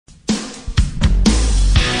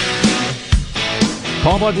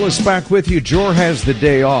Paul Douglas back with you. Jor has the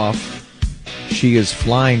day off. She is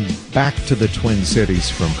flying back to the Twin Cities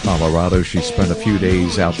from Colorado. She spent a few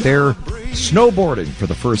days out there snowboarding for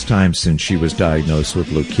the first time since she was diagnosed with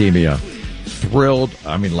leukemia. Thrilled,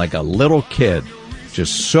 I mean, like a little kid.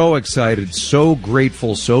 Just so excited, so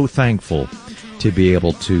grateful, so thankful to be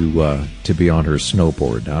able to be on her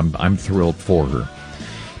snowboard. I'm thrilled for her.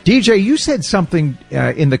 DJ, you said something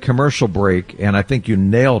in the commercial break, and I think you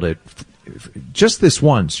nailed it. Just this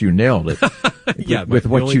once, you nailed it. Yeah, with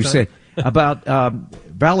what you said about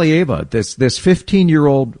Valieva, this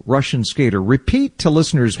 15-year-old Russian skater. Repeat to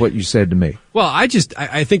listeners what you said to me. Well, I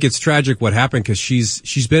think it's tragic what happened because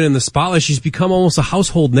she's been in the spotlight. She's become almost a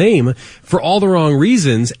household name for all the wrong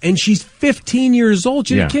reasons, and she's 15 years old.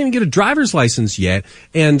 She can't even get a driver's license yet.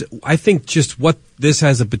 And I think just what this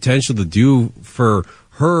has the potential to do for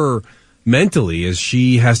her mentally is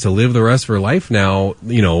she has to live the rest of her life now,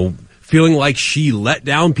 feeling like she let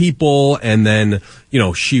down people, and then,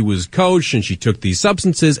 she was coached and she took these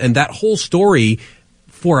substances, and that whole story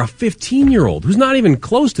for a 15-year-old who's not even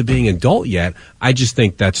close to being adult yet. I just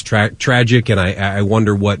think that's tragic, and I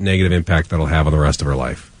wonder what negative impact that'll have on the rest of her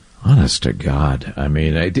life. Honest to God. I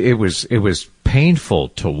mean, it was painful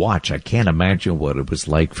to watch. I can't imagine what it was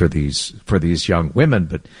like for these young women.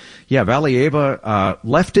 But yeah, Valieva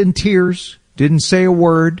left in tears, didn't say a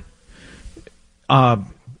word,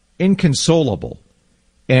 inconsolable.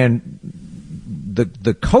 And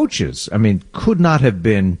the coaches, I mean, could not have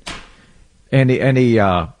been any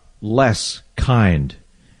less kind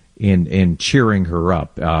in cheering her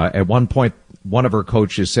up. At one point, one of her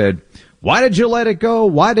coaches said, "Why did you let it go?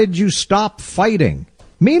 Why did you stop fighting?"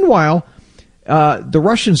 Meanwhile, the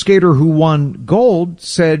Russian skater who won gold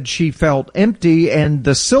said she felt empty, and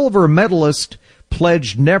the silver medalist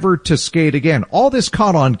pledged never to skate again. All this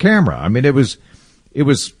caught on camera. I mean, it was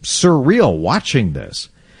surreal watching this.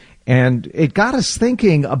 And it got us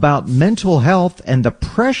thinking about mental health and the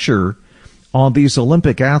pressure on these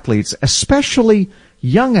Olympic athletes, especially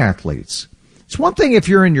young athletes. It's one thing if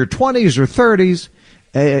you're in your 20s or 30s.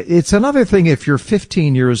 It's another thing if you're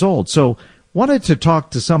 15 years old. So wanted to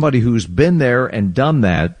talk to somebody who's been there and done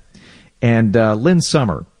that. And Lynn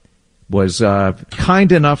Summer was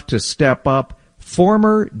kind enough to step up.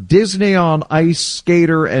 Former Disney on Ice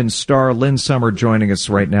skater and star Lynn Summer joining us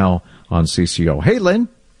right now on CCO. Hey, Lynn.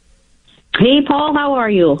 Hey, Paul. How are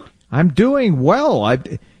you? I'm doing well.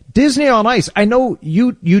 Disney on Ice. I know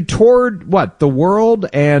you toured the world,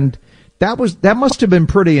 and that must have been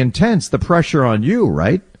pretty intense. The pressure on you,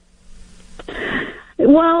 right?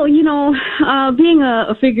 Well, being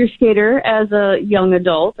a figure skater as a young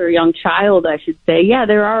adult or young child, I should say, yeah,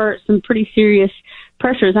 there are some pretty serious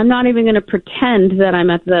pressures. I'm not even going to pretend that I'm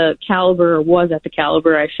at the caliber, or was at the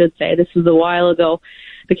caliber, I should say. This was a while ago,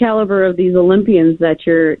 the caliber of these Olympians that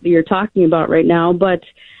you're talking about right now. But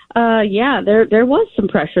yeah, there was some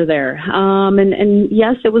pressure there. And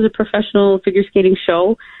yes, it was a professional figure skating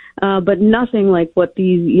show, but nothing like what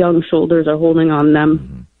these young shoulders are holding on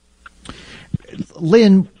them.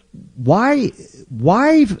 Lynn, why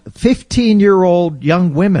 15-year-old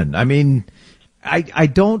young women? I mean, I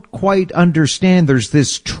don't quite understand. There's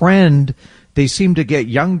this trend. They seem to get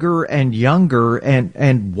younger and younger,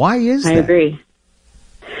 and why is that? I agree.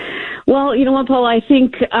 Well, you know what, Paul, I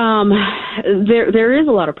think there is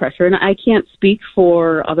a lot of pressure, and I can't speak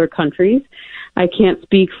for other countries. I can't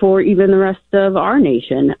speak for even the rest of our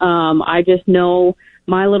nation. I just know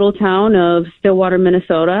my little town of Stillwater,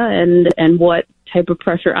 Minnesota, and what type of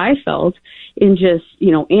pressure I felt in just,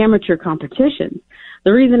 amateur competitions.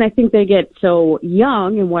 The reason I think they get so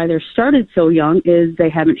young and why they're started so young is they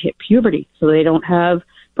haven't hit puberty. So they don't have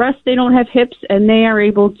breasts, they don't have hips, and they are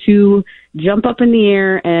able to jump up in the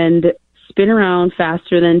air and spin around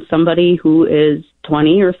faster than somebody who is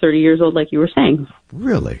 20 or 30 years old, like you were saying.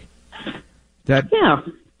 Really? Yeah.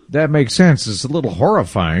 That makes sense. It's a little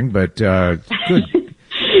horrifying, but good.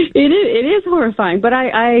 It is horrifying, but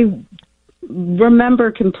I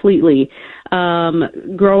remember completely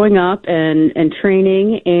growing up and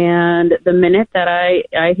training, and the minute that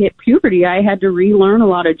I hit puberty, I had to relearn a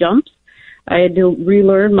lot of jumps. I had to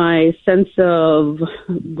relearn my sense of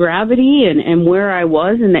gravity and where I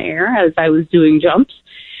was in the air as I was doing jumps.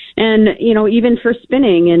 And, even for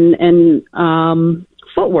spinning and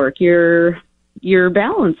footwork, your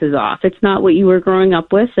balance is off. It's not what you were growing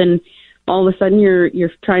up with, and all of a sudden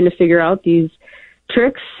you're trying to figure out these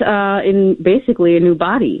tricks in basically a new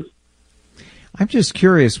body. I'm just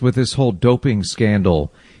curious with this whole doping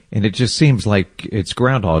scandal, and it just seems like it's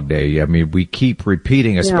Groundhog Day. I mean, we keep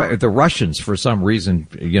repeating, the Russians, for some reason,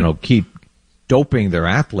 keep doping their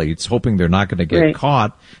athletes, hoping they're not going to get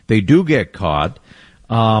caught. They do get caught.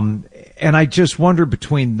 And I just wonder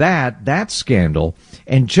between that scandal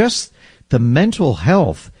and just the mental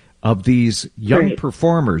health of these young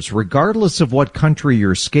performers, regardless of what country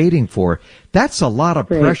you're skating for, that's a lot of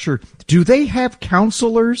pressure. Do they have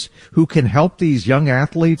counselors who can help these young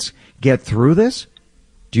athletes get through this?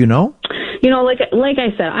 Do you know? Like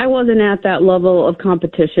I said, I wasn't at that level of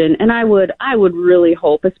competition, and I would really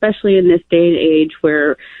hope, especially in this day and age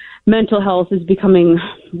where mental health is becoming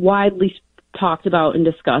widely talked about and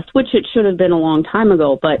discussed, which it should have been a long time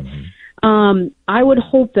ago, but I would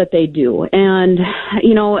hope that they do. And,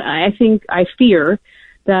 I fear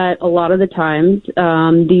that a lot of the times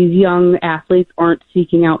these young athletes aren't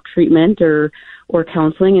seeking out treatment or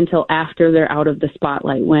counseling until after they're out of the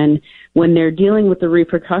spotlight, when they're dealing with the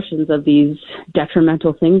repercussions of these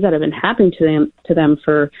detrimental things that have been happening to them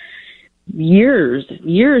for years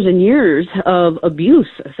and years of abuse,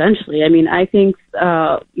 essentially. I mean, I think,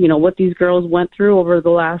 what these girls went through over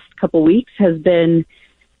the last couple weeks has been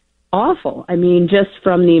awful. I mean, just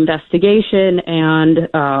from the investigation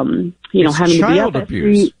and, it's having child to be up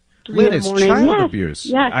abuse. at 3 Lynn, it's child abuse.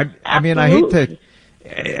 Yes, I mean, I hate to.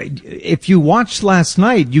 If you watched last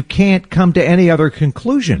night, you can't come to any other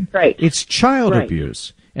conclusion. Right. It's child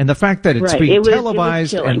abuse. And the fact that it's being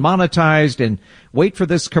televised and monetized, and wait for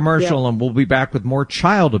this commercial and we'll be back with more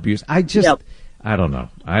child abuse. I don't know.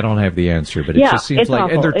 I don't have the answer, but it just seems like,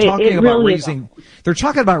 awful. and they're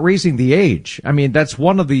talking about raising the age. I mean, that's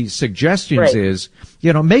one of the suggestions is,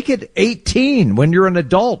 make it 18 when you're an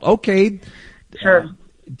adult. Okay. Sure.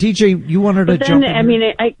 DJ, you wanted to jump in? I mean,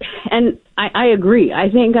 I agree. I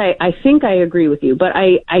think I agree with you, but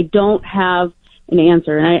I don't have an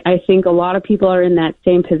answer. And I think a lot of people are in that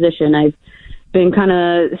same position. I've been kind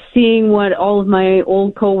of seeing what all of my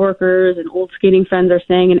old coworkers and old skating friends are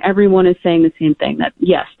saying, and everyone is saying the same thing, that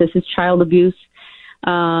yes, this is child abuse.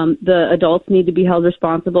 The adults need to be held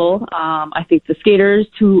responsible. I think the skaters,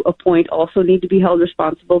 to a point, also need to be held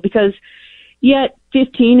responsible, because yet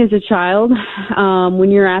 15 is a child.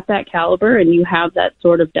 When you're at that caliber and you have that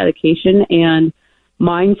sort of dedication and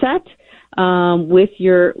mindset with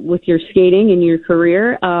your skating and your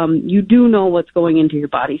career, you do know what's going into your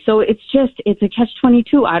body. So it's a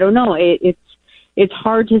catch-22. I don't know. It's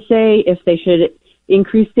hard to say if they should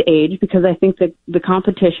increase the age, because I think that the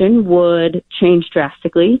competition would change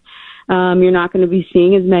drastically. You're not going to be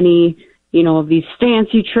seeing as many, of these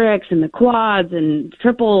fancy tricks and the quads and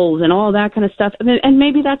triples and all that kind of stuff. And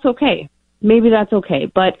maybe that's okay.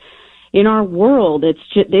 But in our world,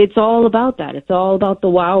 it's all about that. It's all about the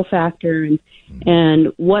wow factor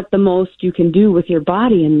and what the most you can do with your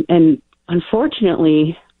body. And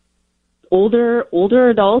unfortunately, older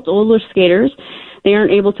adults, older skaters, they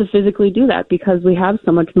aren't able to physically do that because we have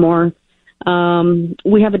so much more.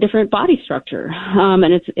 We have a different body structure, and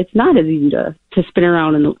it's not as easy to spin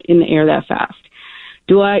around in the air that fast.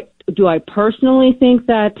 Do I personally think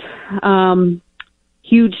that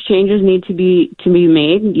huge changes need to be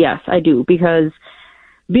made? Yes, I do, because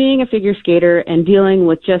being a figure skater and dealing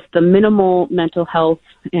with just the minimal mental health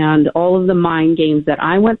and all of the mind games that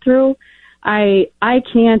I went through, I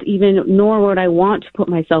can't even, nor would I want to put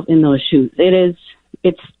myself in those shoes.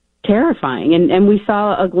 It's terrifying, and we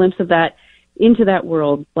saw a glimpse of that into that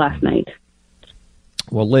world last night.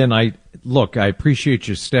 Well, Lynn, I appreciate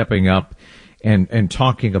you stepping up and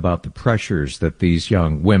talking about the pressures that these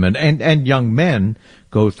young women and young men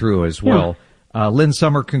go through as well. Yeah. Lynn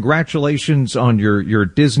Summer, congratulations on your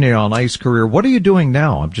Disney on Ice career. What are you doing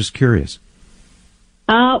now? I'm just curious.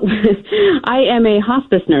 I am a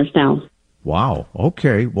hospice nurse now. Wow.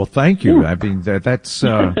 Okay. Well, thank you. Yeah. I mean, that's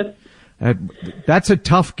a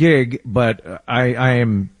tough gig, but I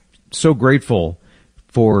am so grateful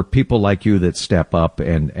for people like you that step up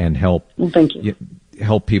and help. Well, thank you.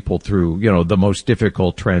 Help people through, the most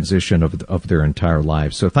difficult transition of their entire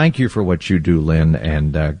lives. So thank you for what you do, Lynn,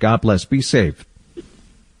 and God bless. Be safe.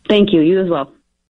 Thank you. You as well.